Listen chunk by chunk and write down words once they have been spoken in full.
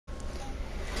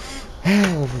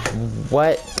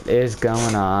What is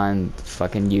going on,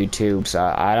 fucking YouTube? So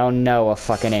I don't know a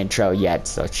fucking intro yet,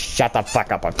 so shut the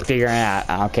fuck up. I'm figuring it out.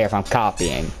 I don't care if I'm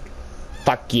copying.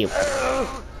 Fuck you.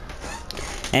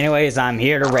 Anyways, I'm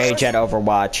here to rage at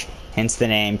Overwatch, hence the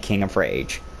name King of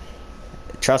Rage.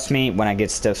 Trust me, when I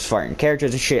get stuff farting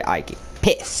characters and shit, I get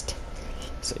pissed.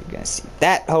 So you're gonna see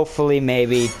that, hopefully,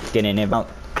 maybe, get an invite.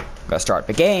 Go start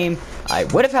the game. I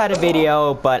would have had a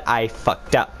video, but I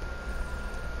fucked up.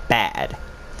 Bad.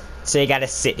 So you gotta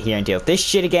sit here and deal with this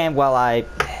shit again while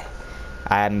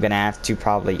I'm gonna have to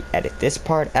probably edit this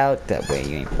part out. That way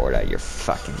you ain't bored out of your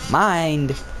fucking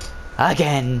mind.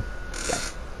 Again. God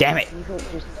damn it.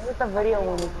 Just start the video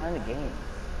when we find the game.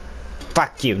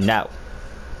 Fuck you, no.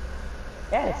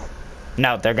 Yes.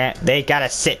 No, they gotta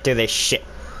sit through this shit.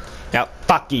 No,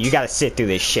 fuck you, you gotta sit through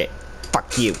this shit.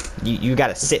 Fuck you. You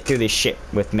gotta sit through this shit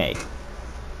with me.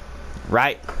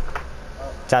 Right?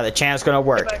 That's how the channel's gonna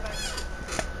work.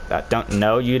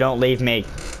 You don't leave me.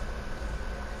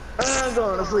 I'm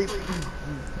going to sleep.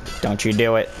 Don't you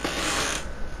do it.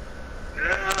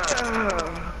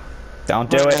 Don't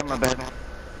do it.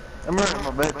 I'm right in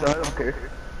my bed, so I don't care.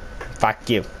 Fuck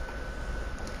you.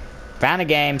 Found a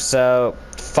game, so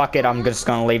fuck it, I'm just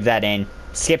gonna leave that in.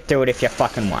 Skip through it if you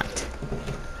fucking want.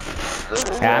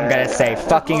 I'm gonna say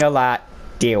fucking a lot.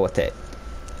 Deal with it.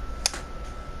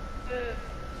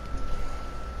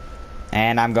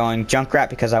 And I'm going Junkrat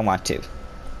because I want to.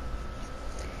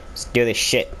 Let's do this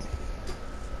shit.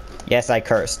 Yes, I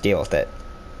curse. Deal with it.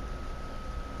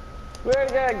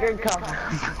 Where's that good comment?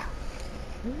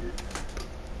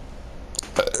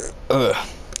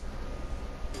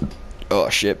 Oh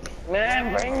shit.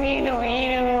 Man, bring me to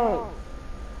you.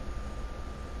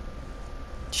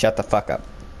 Shut the fuck up.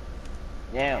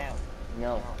 No.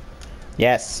 No.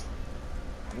 Yes.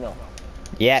 No.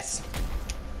 Yes.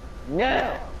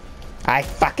 No. I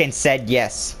fucking said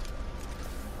yes.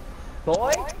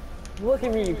 Boy, look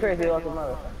at me, you crazy little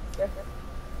motherfucker.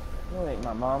 You ain't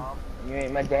my mom. You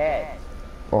ain't my dad.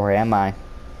 Or am I?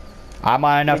 I'm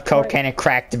on enough cocaine and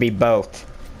crack to be both.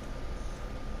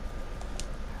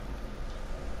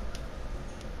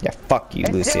 Yeah, fuck you,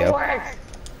 It Lucio. still works.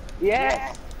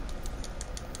 Yes.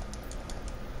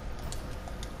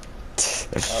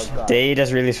 Oh, God. They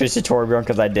just really switched to Torbjorn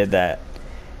because I did that.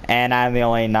 And I'm the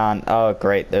only non... Oh,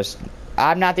 great.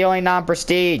 I'm not the only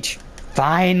non-prestige.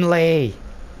 Finally.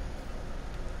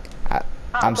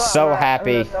 I'm so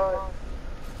happy.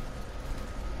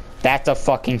 That's a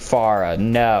fucking Farah.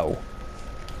 No.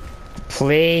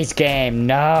 Please, game.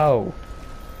 No.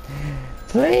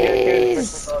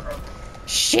 Please.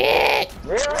 Shit.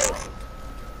 Really?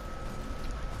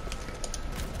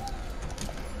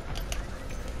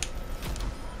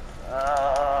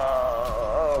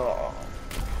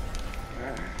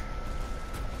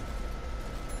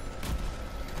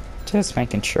 Just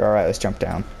making sure. Alright, let's jump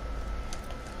down.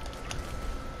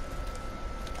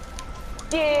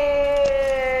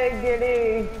 Yeah,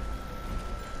 giddy.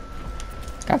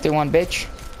 Got through one, bitch.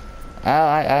 Oh,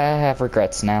 I have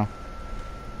regrets now.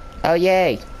 Oh,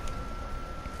 yay.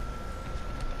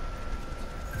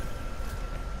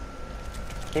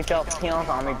 He felt kills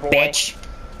on me, boy. Bitch.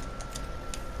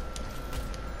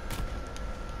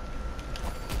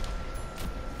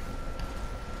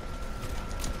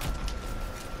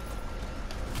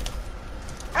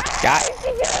 Got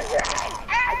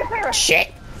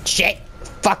shit. Shit.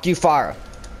 Fuck you, Farah.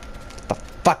 Get the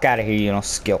fuck out of here, you know,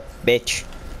 skill, bitch.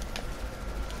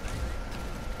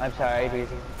 I'm sorry, dude.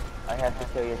 I have to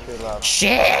kill your true love.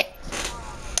 Shit.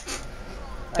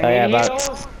 I Oh, yeah, need about...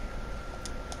 heals.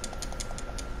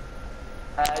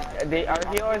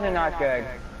 Our healers are not good.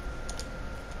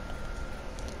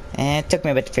 And it took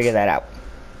me a bit to figure that out.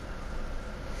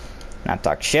 Not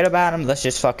talk shit about him. Let's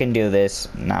just fucking do this.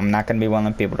 I'm not gonna be one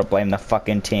of them people to blame the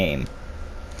fucking team.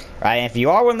 Right? And if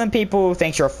you are one of them people who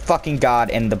thinks you're a fucking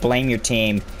god and to blame your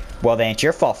team, well then it's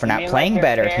your fault for not playing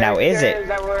better. Now is it?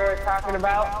 That we're talking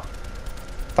about?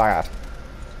 Fire off.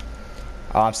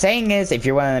 All I'm saying is, if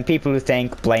you're one of them people who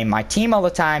think blame my team all the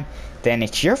time, then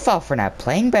it's your fault for not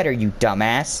playing better, you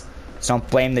dumbass. So don't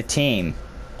blame the team.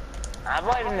 I'm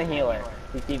blaming the healer.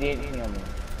 He didn't heal me.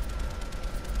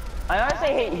 I honestly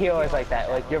hate healers like that.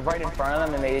 Like, you're right in front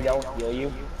of them and they don't heal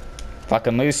you.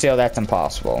 Fucking Lucio, that's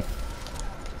impossible.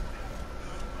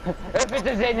 If it's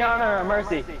a Zenyatta or a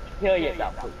Mercy, heal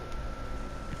yourself, please.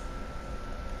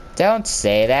 Don't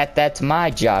say that. That's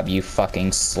my job, you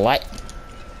fucking slut.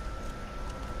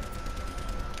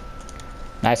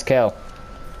 Nice kill.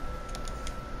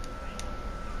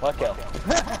 What kill?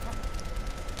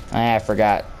 I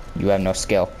forgot. You have no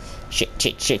skill. Shit.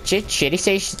 He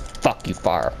says fuck you,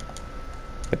 Farah.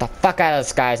 Get the fuck out of the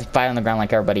skies and fight on the ground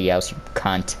like everybody else, you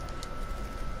cunt.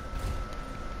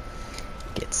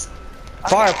 Gets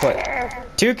far put.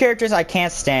 Two characters I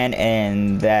can't stand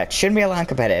and that shouldn't be allowed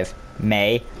competitive.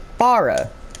 Mei, Pharah.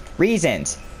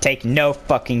 Reasons. Take no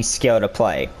fucking skill to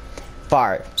play.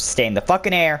 Pharah, stay in the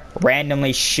fucking air,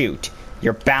 randomly shoot.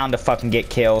 You're bound to fucking get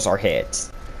kills or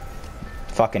hits.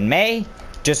 Fucking Mei,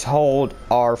 just hold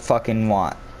R fucking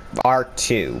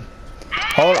R2.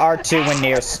 Hold R2 when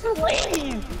near.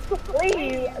 Please!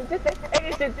 Please! I'm just an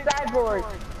innocent cyborg!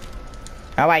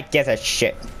 Oh, I guess a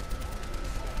shit.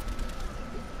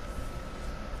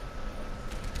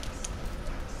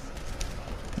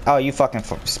 Oh, you fucking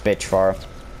bitch, Pharah.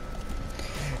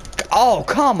 Oh,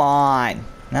 come on!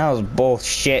 That was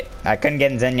bullshit. I couldn't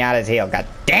get Zenyatta's heal. God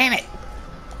damn it!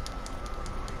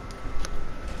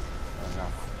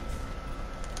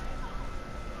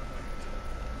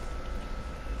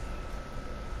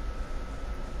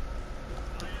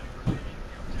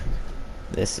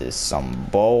 This is some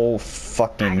bull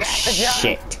fucking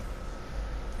shit.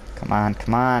 Come on,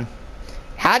 come on.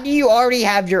 How do you already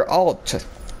have your ult?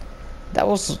 That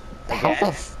was how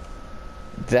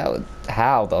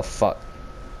the fuck?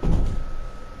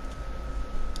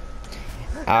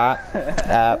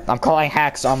 I'm calling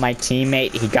hacks on my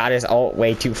teammate. He got his ult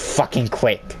way too fucking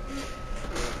quick.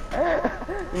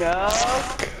 No.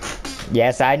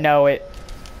 Yes, I know it.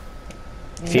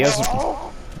 Feels.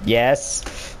 No. Yes.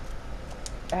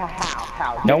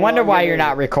 How? No wonder why you're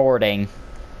not recording.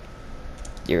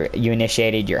 You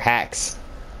initiated your hacks.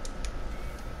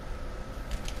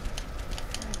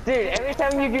 Dude, every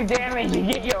time you do damage, you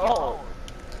get your ult.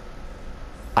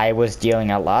 I was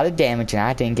dealing a lot of damage and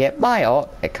I didn't get my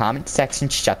ult. A comment section,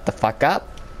 shut the fuck up.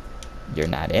 You're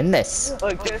not in this.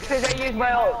 Look, just because I use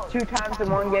my ult 2 times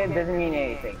in one game doesn't mean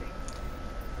anything.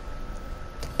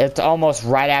 It's almost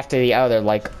right after the other.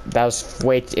 Like that was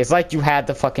way. It's like you had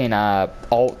the fucking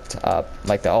ult,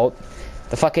 like the ult,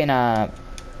 the fucking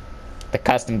the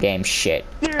custom game shit.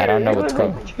 Dude, I don't know what's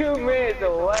called. Like 2 minutes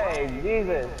away,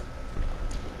 Jesus.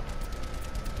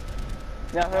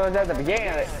 No, if it was at the beginning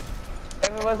of it. If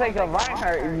it was like a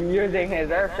Reinhardt using his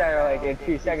Earth Shadow like in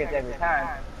 2 seconds every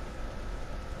time.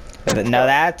 No,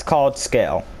 that's called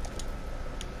skill.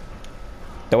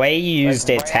 The way you used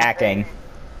Like, it's right hacking.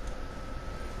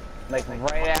 Like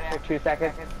right after 2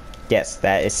 seconds? Yes,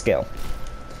 that is skill.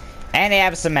 And they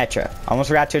have Symmetra. Almost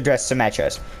forgot to address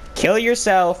Symmetras. Kill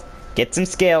yourself, get some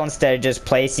skill instead of just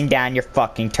placing down your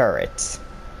fucking turrets.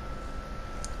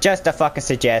 Just a fucking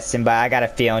suggestion, but I got a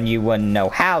feeling you wouldn't know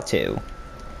how to.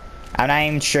 I'm not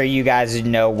even sure you guys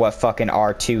know what fucking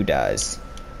R2 does.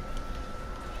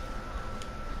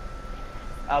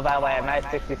 Oh, by the way, I'm at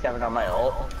 67 on my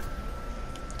ult.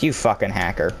 You fucking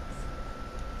hacker.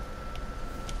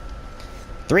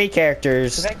 3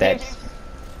 characters that...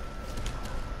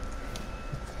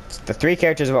 The 3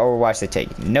 characters of Overwatch that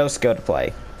take no skill to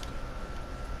play.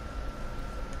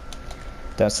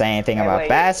 Don't say anything about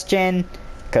Bastion,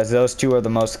 because those 2 are the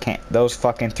most those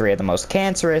fucking 3 are the most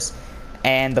cancerous,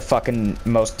 and the fucking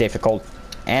most difficult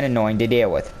and annoying to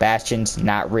deal with. Bastion's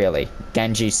not really.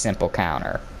 Genji's simple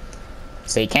counter.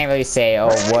 So you can't really say, oh,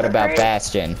 what about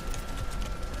Bastion?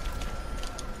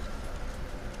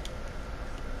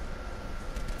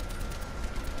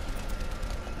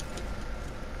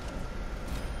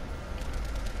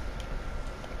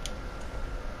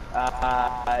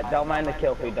 Don't mind the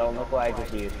kill feed, don't look what I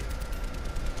just used.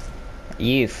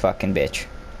 You fucking bitch.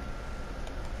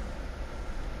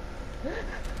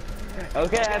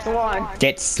 Okay, that's 1.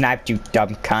 Get sniped, you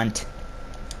dumb cunt.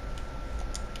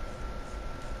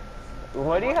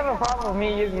 What do you have a problem with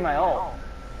me using my ult?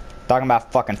 Talking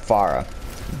about fucking Pharah.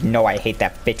 You know I hate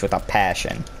that bitch with a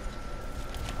passion.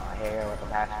 Oh, I hate her with a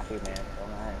passion too, man.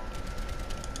 Don't mind.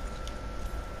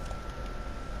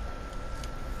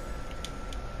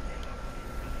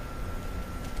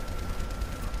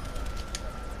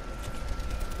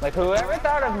 Like, whoever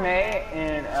thought of Mei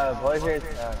in Blizzard's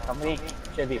company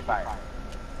should be fired.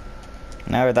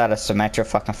 Never thought a Symmetra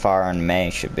fucking Pharah and Mei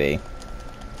should be.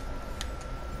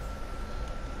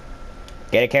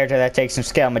 Get a character that takes some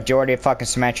skill. Majority of fucking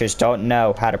Symmetras don't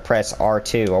know how to press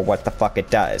R2 or what the fuck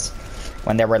it does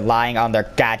when they're relying on their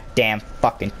goddamn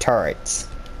fucking turrets.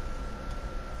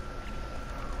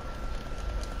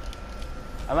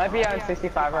 I might be on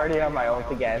 65 already on my ult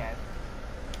again.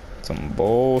 Some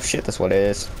bullshit, that's what it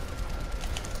is.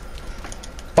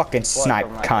 Fucking snipe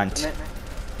cunt.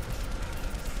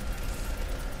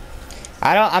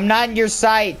 I'm not in your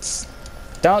sights.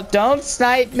 Don't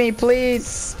snipe me,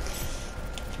 please.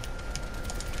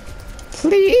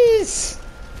 Please.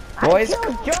 Boys,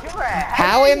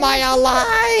 how am I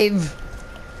alive?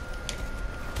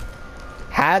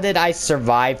 How did I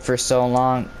survive for so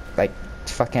long? Like,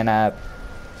 fucking,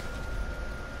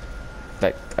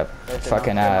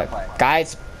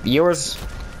 guys, viewers,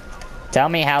 tell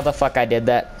me how the fuck I did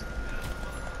that.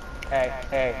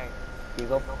 Hey,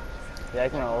 Eagle. You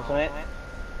like my ultimate?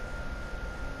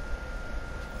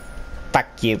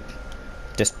 Fuck you.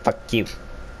 Just fuck you.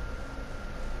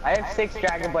 I have 6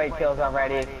 Dragon Blade kills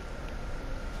already.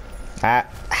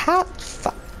 How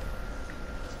fuck?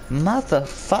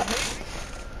 Motherfucker.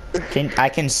 I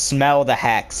can smell the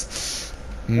hacks.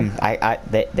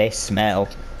 They smell.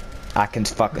 I can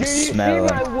fucking smell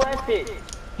them. Do you see my weapon?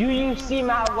 Do you see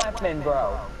my weapon,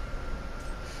 bro?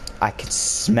 I can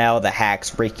smell the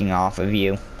hacks reeking off of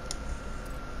you.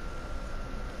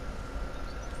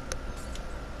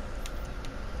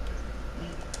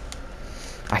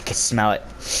 I can smell it.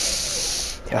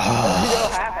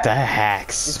 Oh, the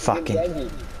hacks. Fucking.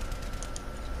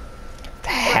 The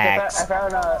hacks. I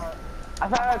found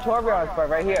a Torbjorn spot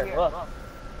right here. Look.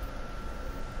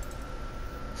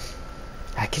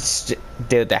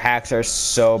 Dude, the hacks are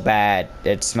so bad.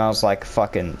 It smells like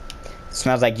fucking. It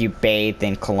smells like you bathed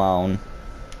in cologne.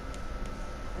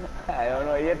 I don't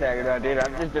know what you're talking about, dude.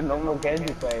 I'm just a normal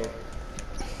Genji player.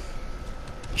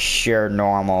 Sure,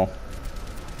 normal.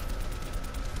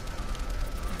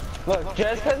 Look,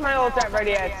 just because my ult's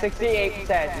already at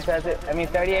 68%, I mean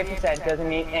 38% doesn't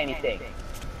mean anything.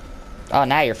 Oh,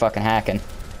 now you're fucking hacking.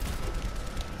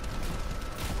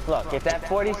 Look, it's at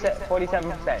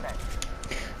 47%.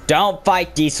 Don't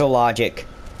fight diesel logic.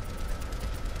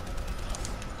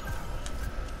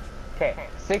 Okay,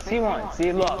 61.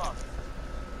 See, look.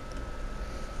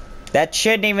 That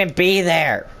shouldn't even be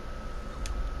there.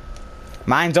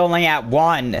 Mine's only at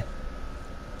 1.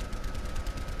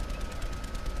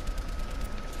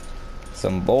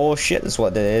 Some bullshit is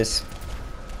what it is.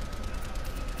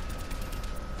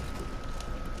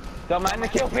 Don't mind the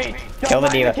kill feed. Kill the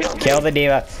diva. Kill the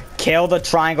diva. Kill the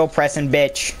triangle pressing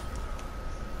bitch.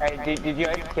 Hey, did you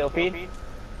like kill feed?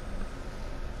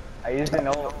 I used to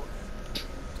know.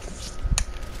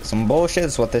 Some bullshit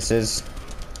is what this is.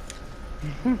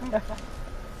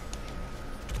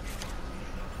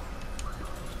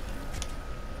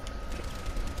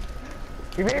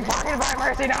 You're being pocketed by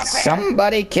Mercy, not fair.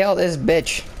 Somebody kill this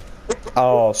bitch.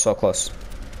 Oh, so close.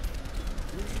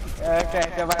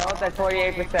 Okay, so my ult's at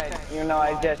 48%, even though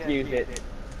I just used it.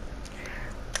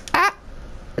 Ah,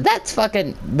 that's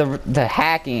fucking the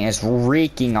hacking is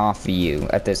reeking off of you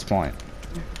at this point.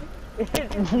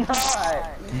 It's not.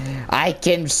 I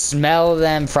can smell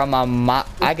them from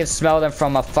I can smell them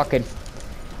from a fucking.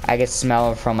 I can smell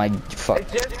them from a fuck.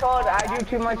 It's just called I do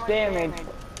too much damage.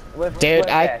 Dude,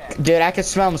 I can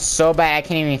smell them so bad I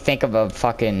can't even think of a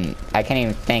fucking. I can't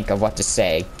even think of what to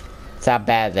say. It's how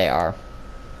bad they are.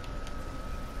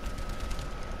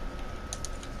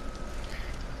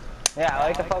 Yeah, I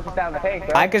like to focus down the pig,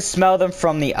 bro. I could smell them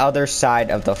from the other side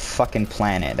of the fucking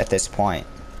planet at this point.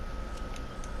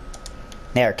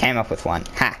 There, came up with one.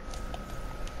 Ha!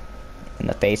 And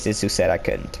the faces who said I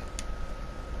couldn't.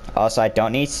 Also, I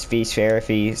don't need speech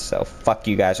therapy, so fuck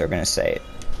you guys are gonna say it.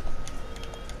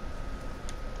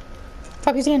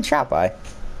 Fuck is he getting shot by?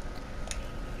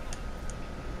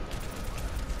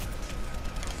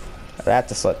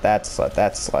 That's a slut, that's a slut,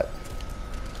 that's a slut.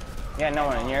 Yeah, no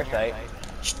one in your sight.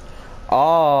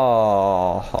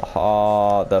 Oh,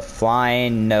 the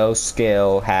flying no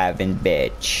skill having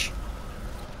bitch.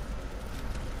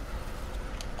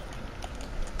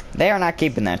 They are not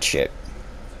keeping that shit.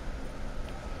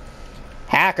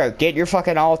 Hacker, get your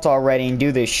fucking ult already and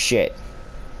do this shit.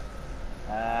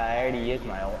 I already used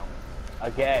my ult.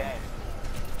 Again.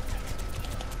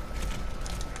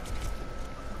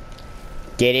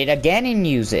 Get it again and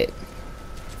use it.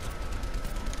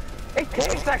 It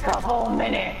takes a couple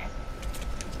minutes.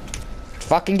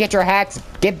 Fucking get your hacks.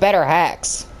 Get better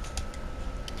hacks.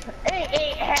 It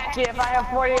ain't hacking if I have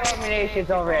 40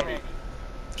 eliminations already.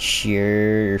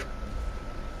 Sure.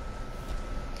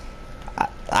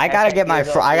 I gotta get my.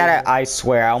 I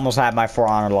swear, I almost had my For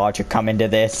Honor logic come into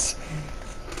this.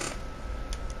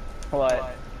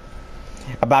 What?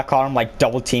 About calling them like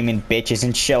double teaming bitches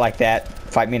and shit like that.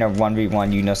 Fight me in a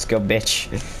 1v1, you no skill bitch.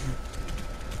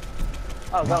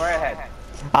 Oh, go right ahead.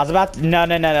 I was about to, no.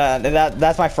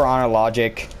 That's my For Honor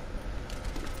logic.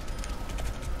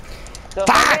 So if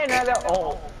I get another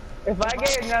ult, if I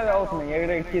get another ultimate, you're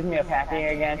gonna accuse me of hacking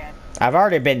again? I've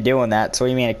already been doing that, so what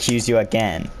do you mean accuse you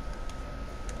again?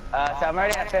 So I'm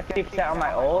already at 50% on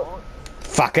my ult.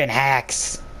 Fucking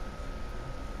hacks.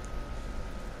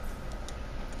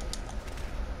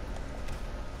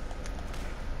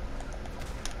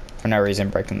 For no reason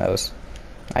breaking those.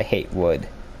 I hate wood.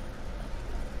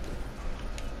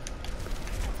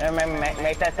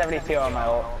 Make that 72 on my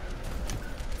ult.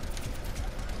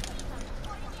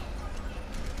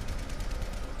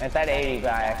 Make that 80 by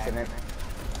accident.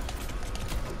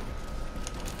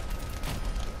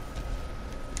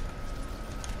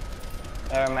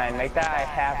 Never mind, make that I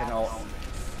have an ult.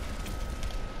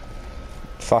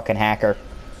 Fucking hacker.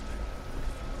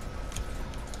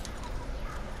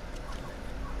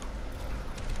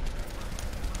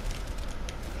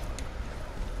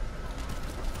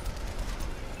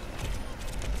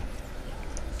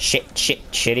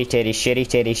 Shitty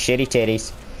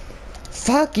titties.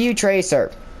 Fuck you,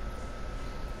 Tracer.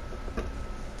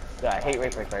 Yeah, I hate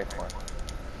Reaper 34.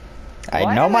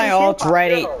 I know my ult's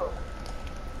ready.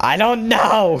 I don't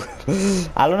know.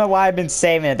 I don't know why I've been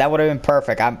saving it. That would have been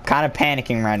perfect. I'm kind of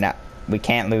panicking right now. We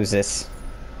can't lose this.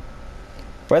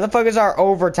 Where the fuck is our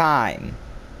overtime?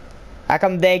 How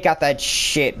come they got that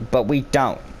shit, but we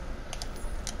don't?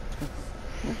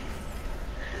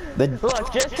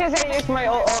 Look, just because I used my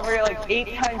ult over like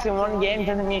 8 times in one game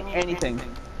doesn't mean anything.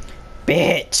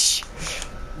 Bitch.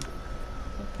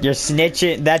 You're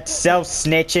snitching. That's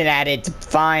self-snitching at its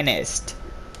finest.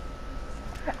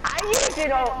 I used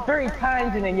it all 3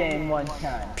 times in a game one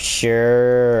time.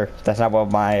 Sure. That's not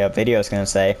what my video is gonna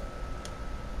say.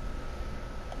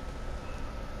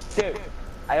 Dude,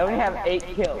 I only have 8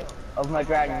 kills of my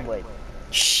Dragon Blade.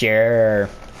 Sure.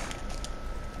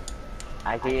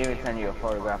 I can even send you a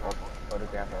photograph of it.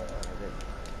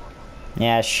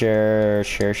 Yeah, sure.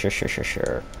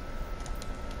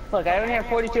 Look, I only have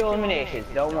 42 eliminations,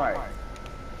 don't worry.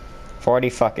 40,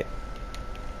 fuck it.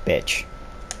 Bitch.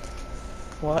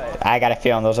 What? I got a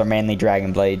feeling those are mainly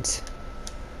Dragon Blades.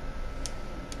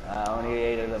 Only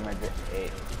 8 of them are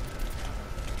 8.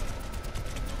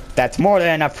 That's more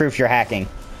than enough proof you're hacking.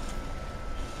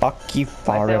 Fuck you, That's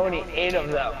father. only 8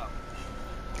 of them.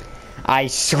 I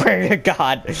swear to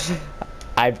God,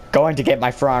 I'm going to get my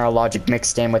Frontal logic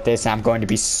mixed in with this, and I'm going to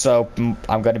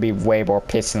be way more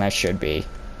pissed than I should be.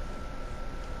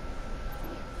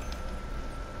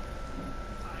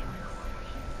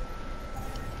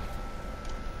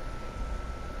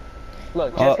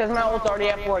 Look, just because my ult's already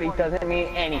at 40 doesn't mean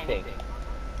anything.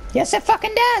 Yes, it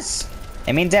fucking does.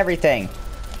 It means everything.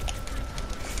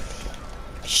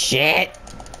 Shit.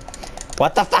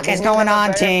 What the fuck is going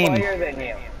on, team?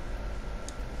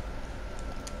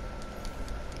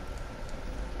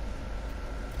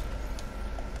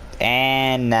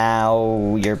 And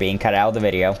now you're being cut out of the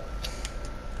video.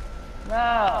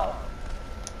 No.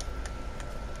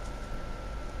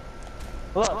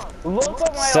 Look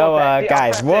at my So, ult,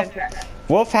 guys,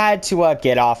 Wolf had to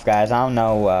get off, guys. I don't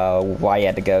know why he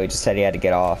had to go. He just said he had to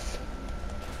get off.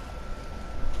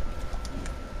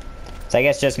 So I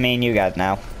guess just me and you guys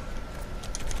now.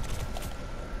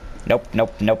 Nope,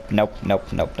 bitch,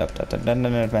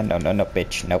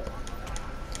 nope.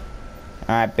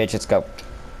 Alright, bitch, let's go.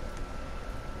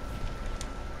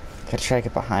 Gotta try to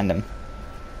get behind him.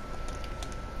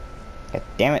 God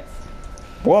damn it.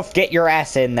 Wolf, get your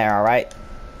ass in there, alright?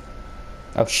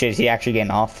 Oh shit, is he actually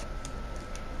getting off?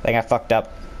 I think I fucked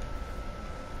up.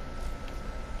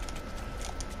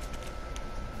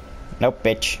 Nope,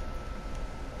 bitch.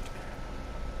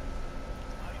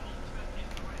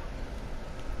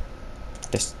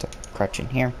 Just crouch in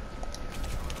here.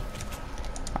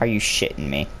 Are you shitting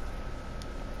me?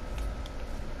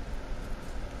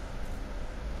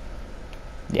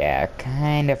 Yeah,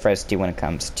 kind of rusty when it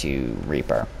comes to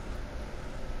Reaper.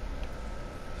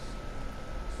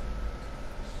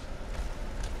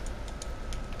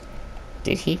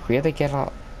 Did he really get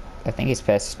off? I think he's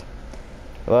pissed.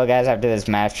 Well, guys, after this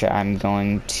match, I'm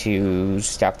going to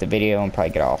stop the video and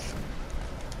probably get off.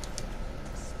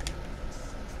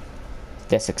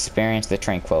 Just experience the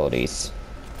tranquilities.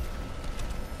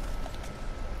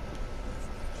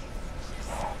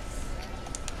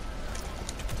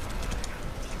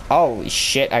 Holy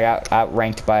shit, I got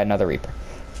outranked by another Reaper.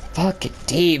 Fuck it,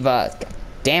 Diva. God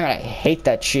damn it, I hate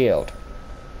that shield.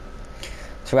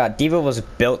 So God, Diva was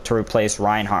built to replace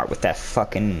Reinhardt with that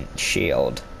fucking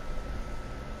shield.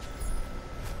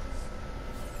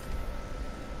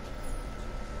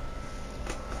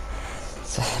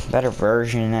 It's a better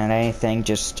version than anything,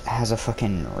 just has a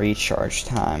fucking recharge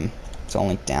time. It's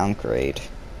only downgrade.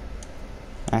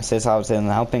 I says I was in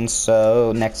the helping,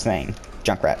 so next thing.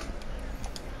 Junkrat.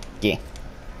 Yeah.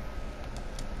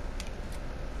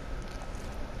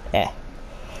 Yeah.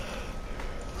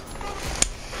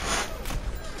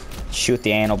 Shoot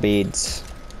the anal beads.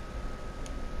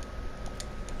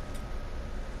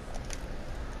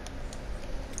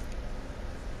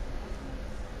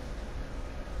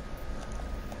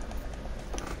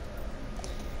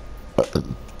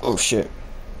 Oh shit.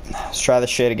 Let's try this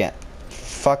shit again.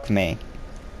 Fuck me.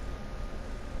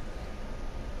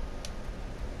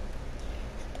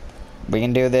 We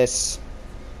can do this.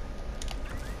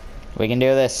 We can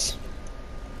do this.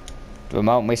 The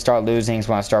moment we start losing is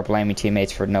when I start blaming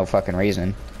teammates for no fucking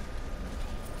reason.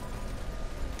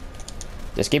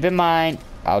 Just keep in mind,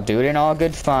 I'll do it in all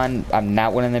good fun. I'm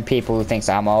not one of the people who thinks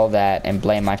I'm all that and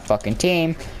blame my fucking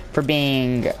team for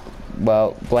being,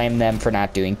 well, blame them for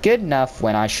not doing good enough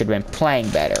when I should have been playing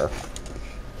better.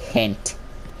 Hint.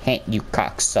 Hint, you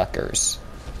cocksuckers.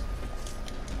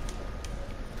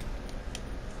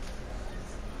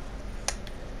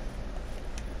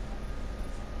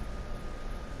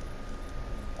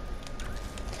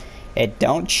 And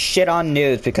don't shit on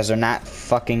noobs because they're not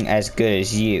fucking as good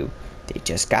as you. They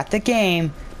just got the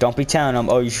game. Don't be telling them,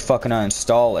 oh, you should fucking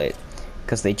uninstall it.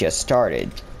 Because they just started.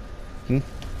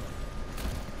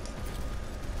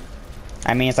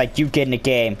 I mean, it's like you getting a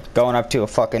game, going up to a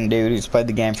fucking dude who's played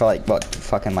the game for like, what,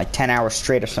 fucking like 10 hours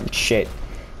straight or some shit.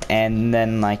 And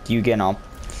then, like, you getting all,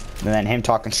 and then him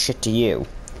talking shit to you.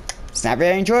 It's not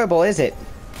very enjoyable, is it?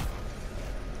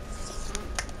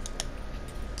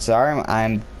 Sorry,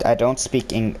 I don't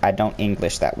speak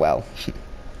English that well.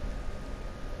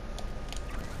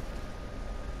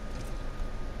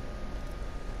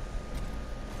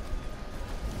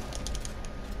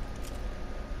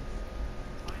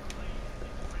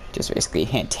 Just basically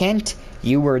hint, hint.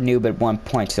 You were a noob at one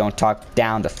point, so don't talk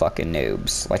down to fucking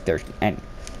noobs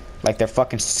like they're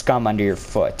fucking scum under your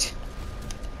foot.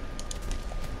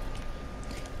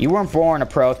 You weren't born a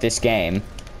pro at this game.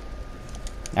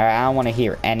 Alright, I don't want to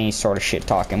hear any sort of shit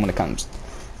talking when it comes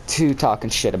to talking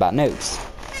shit about noobs.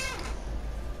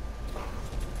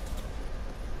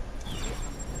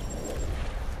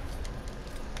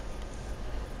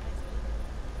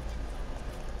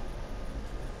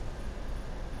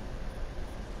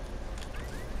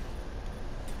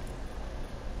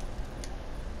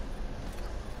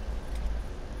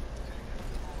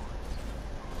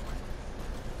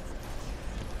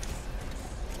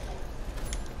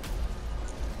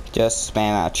 Just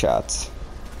spam out shots.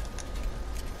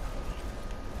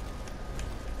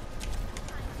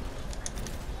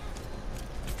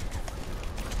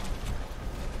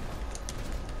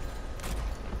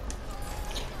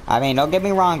 I mean, don't get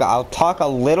me wrong, I'll talk a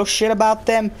little shit about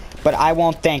them, but I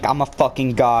won't think I'm a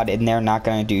fucking god and they're not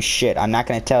gonna do shit. I'm not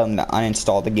gonna tell them to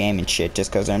uninstall the game and shit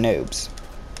just because they're noobs.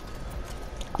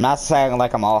 I'm not saying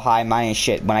like I'm all high-minded and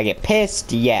shit. When I get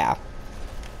pissed, yeah.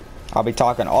 I'll be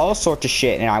talking all sorts of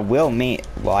shit, and I will mean,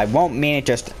 well, I won't mean it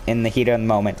just in the heat of the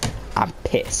moment. I'm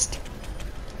pissed.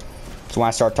 So when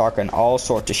I start talking all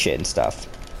sorts of shit and stuff.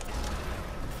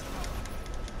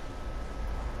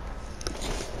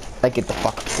 Like, get the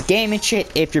fuck up the game and shit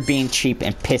if you're being cheap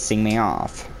and pissing me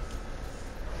off.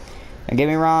 Don't get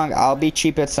me wrong, I'll be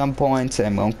cheap at some points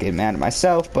and won't get mad at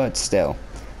myself, but still.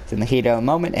 It's in the heat of the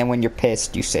moment, and when you're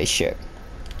pissed, you say shit.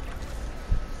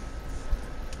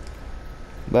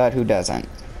 But who doesn't?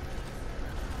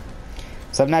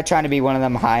 So I'm not trying to be one of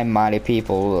them high-minded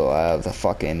people of the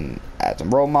fucking as a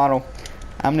role model.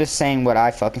 I'm just saying what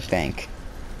I fucking think.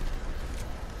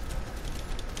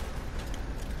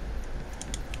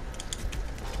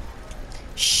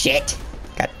 Shit!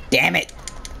 God damn it!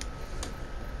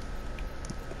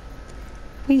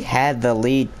 We had the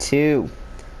lead too.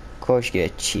 Of course you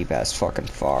get a cheap-ass fucking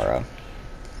Pharah.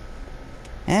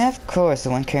 And of course, the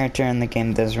one character in the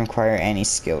game doesn't require any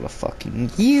skill to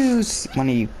fucking use when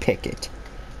you pick it.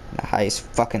 The highest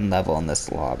fucking level in this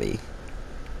lobby.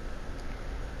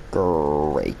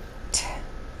 Great.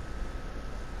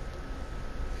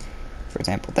 For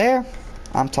example, there,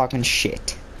 I'm talking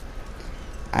shit.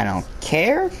 I don't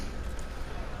care.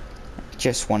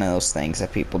 Just one of those things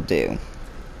that people do. I'm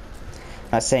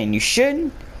not saying you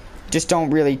shouldn't. Just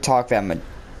don't really talk that much.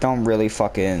 Don't really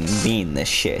fucking mean this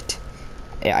shit.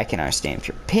 I can understand if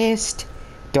you're pissed.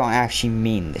 Don't actually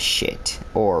mean the shit.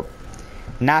 Or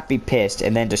not be pissed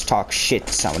and then just talk shit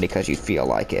to somebody because you feel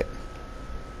like it.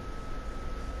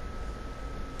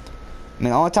 I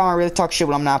mean, the only time I really talk shit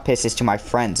when I'm not pissed is to my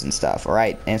friends and stuff,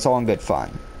 alright? And it's all in good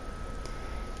fun.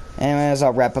 Anyways,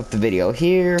 I'll wrap up the video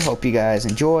here. Hope you guys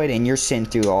enjoyed and you're sitting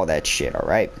through all that shit,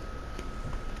 alright?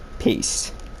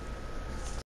 Peace.